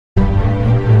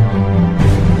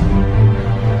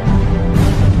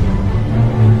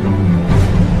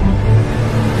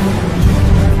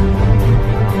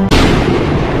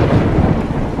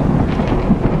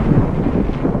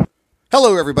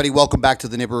Hello everybody, welcome back to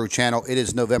the Nibiru channel. It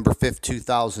is November 5th,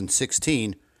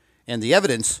 2016, and the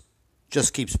evidence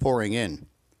just keeps pouring in.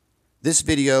 This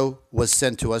video was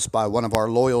sent to us by one of our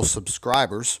loyal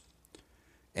subscribers,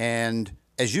 and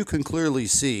as you can clearly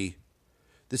see,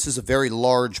 this is a very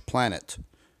large planet.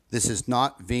 This is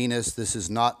not Venus, this is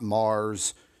not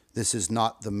Mars, this is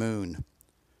not the moon.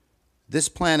 This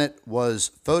planet was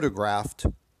photographed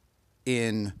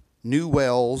in New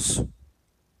Wales,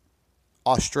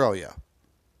 Australia,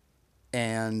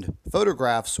 and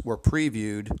photographs were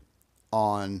previewed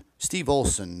on Steve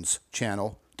Olson's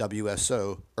channel,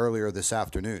 WSO, earlier this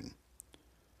afternoon.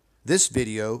 This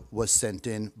video was sent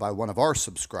in by one of our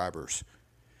subscribers,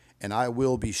 and I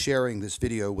will be sharing this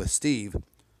video with Steve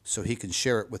so he can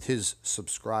share it with his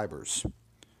subscribers.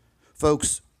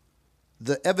 Folks,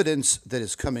 the evidence that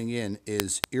is coming in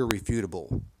is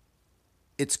irrefutable.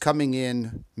 It's coming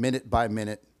in minute by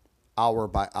minute, hour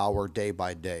by hour, day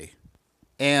by day.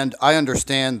 And I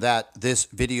understand that this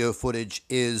video footage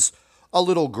is a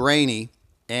little grainy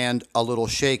and a little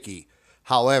shaky.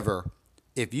 However,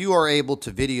 if you are able to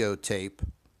videotape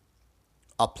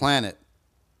a planet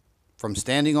from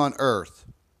standing on Earth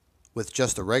with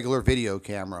just a regular video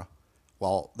camera,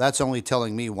 well, that's only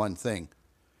telling me one thing.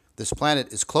 This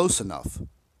planet is close enough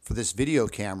for this video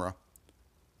camera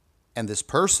and this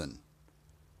person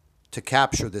to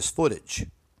capture this footage.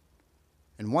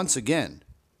 And once again,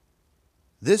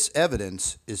 this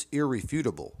evidence is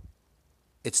irrefutable.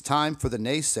 It's time for the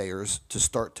naysayers to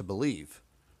start to believe.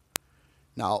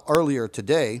 Now, earlier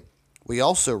today, we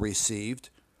also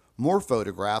received more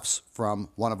photographs from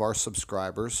one of our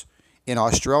subscribers in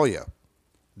Australia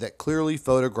that clearly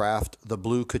photographed the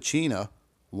blue Kachina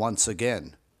once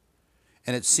again.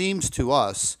 And it seems to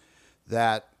us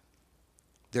that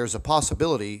there's a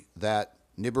possibility that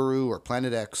Nibiru or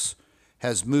Planet X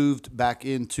has moved back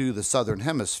into the southern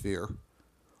hemisphere,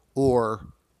 or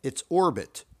its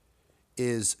orbit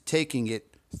is taking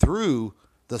it through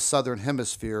the southern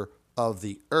hemisphere of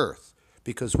the Earth,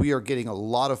 because we are getting a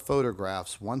lot of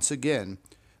photographs once again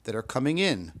that are coming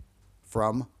in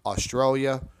from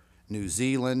Australia, New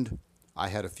Zealand. I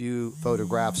had a few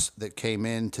photographs that came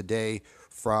in today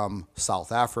from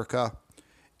South Africa.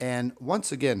 And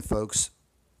once again, folks,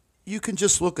 you can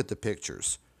just look at the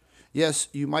pictures. Yes,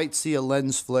 you might see a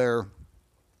lens flare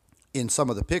in some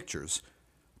of the pictures,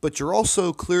 but you're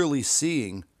also clearly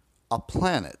seeing a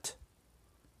planet.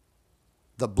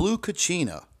 The blue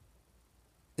Kachina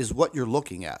is what you're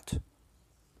looking at.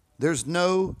 There's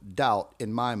no doubt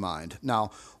in my mind. Now,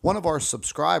 one of our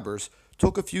subscribers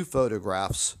took a few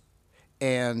photographs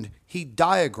and he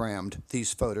diagrammed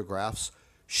these photographs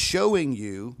showing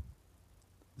you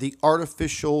the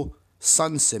artificial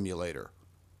sun simulator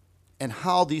and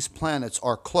how these planets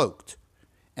are cloaked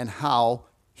and how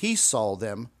he saw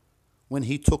them when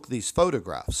he took these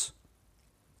photographs.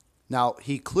 Now,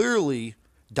 he clearly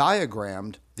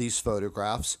diagrammed these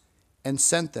photographs and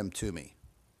sent them to me.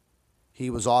 He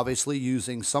was obviously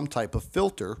using some type of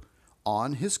filter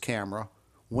on his camera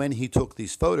when he took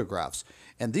these photographs.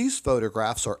 And these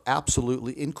photographs are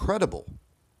absolutely incredible.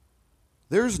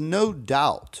 There's no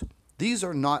doubt these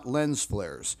are not lens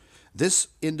flares. This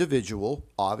individual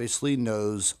obviously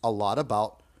knows a lot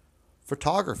about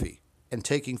photography and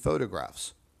taking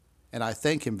photographs. And I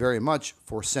thank him very much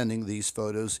for sending these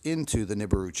photos into the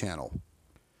Nibiru channel.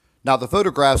 Now, the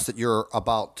photographs that you're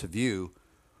about to view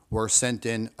were sent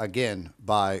in again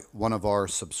by one of our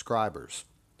subscribers,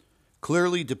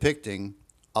 clearly depicting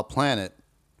a planet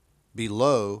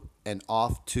below and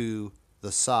off to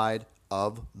the side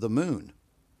of the moon.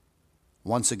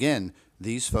 Once again,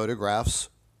 these photographs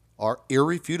are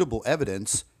irrefutable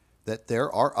evidence that there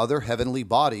are other heavenly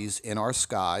bodies in our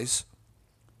skies.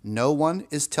 No one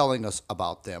is telling us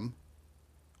about them.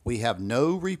 We have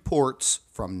no reports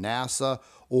from NASA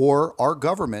or our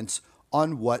governments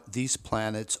on what these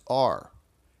planets are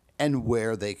and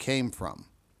where they came from.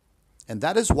 And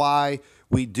that is why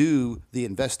we do the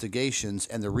investigations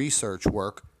and the research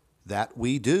work that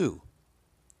we do.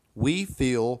 We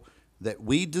feel that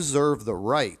we deserve the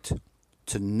right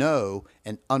to know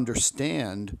and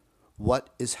understand what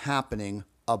is happening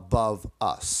above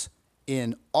us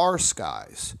in our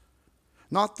skies,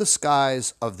 not the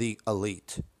skies of the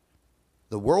elite.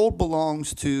 The world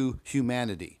belongs to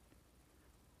humanity.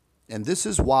 And this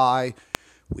is why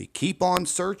we keep on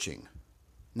searching.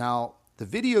 Now, the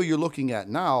video you're looking at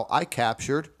now, I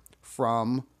captured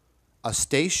from a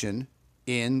station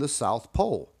in the South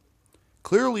Pole,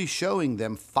 clearly showing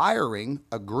them firing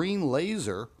a green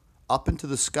laser up into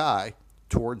the sky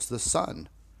towards the sun.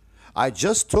 I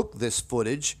just took this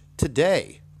footage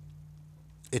today.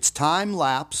 It's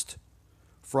time-lapsed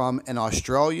from an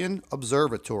Australian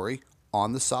observatory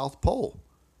on the South Pole.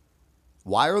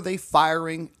 Why are they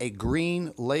firing a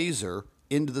green laser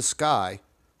into the sky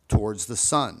towards the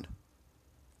sun?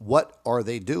 What are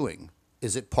they doing?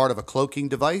 Is it part of a cloaking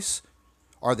device?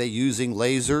 Are they using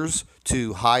lasers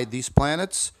to hide these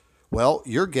planets? Well,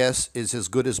 your guess is as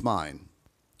good as mine.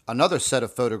 Another set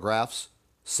of photographs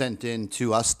sent in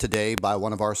to us today by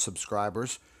one of our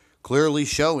subscribers, clearly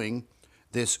showing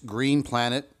this green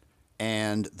planet,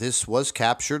 and this was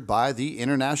captured by the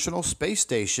International Space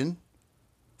Station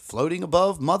floating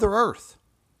above Mother Earth.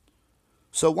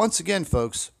 So once again,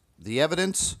 folks, the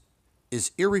evidence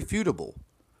is irrefutable.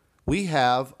 We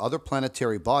have other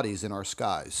planetary bodies in our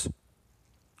skies.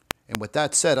 And with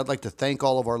that said, I'd like to thank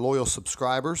all of our loyal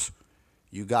subscribers.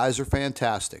 You guys are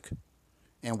fantastic,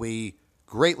 and we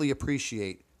greatly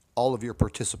appreciate all of your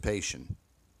participation.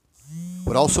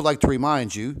 Would also like to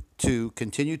remind you to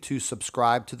continue to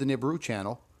subscribe to the Nibiru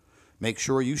channel. Make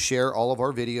sure you share all of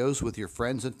our videos with your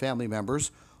friends and family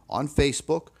members on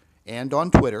Facebook and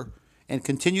on Twitter, and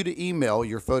continue to email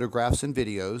your photographs and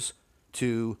videos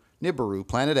to Nibiru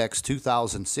PlanetX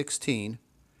 2016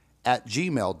 at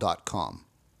gmail.com.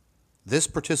 This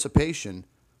participation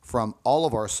from all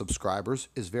of our subscribers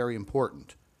is very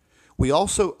important. We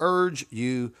also urge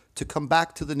you to come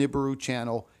back to the Nibiru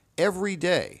channel every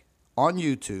day on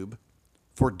YouTube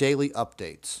for daily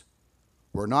updates.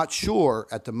 We're not sure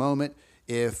at the moment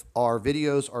if our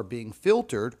videos are being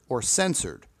filtered or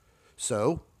censored.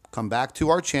 So come back to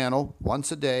our channel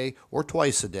once a day or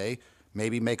twice a day,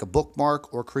 maybe make a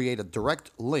bookmark or create a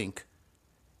direct link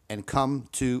and come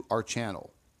to our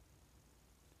channel.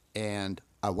 And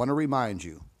I want to remind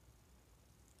you,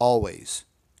 always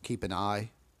keep an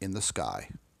eye in the sky.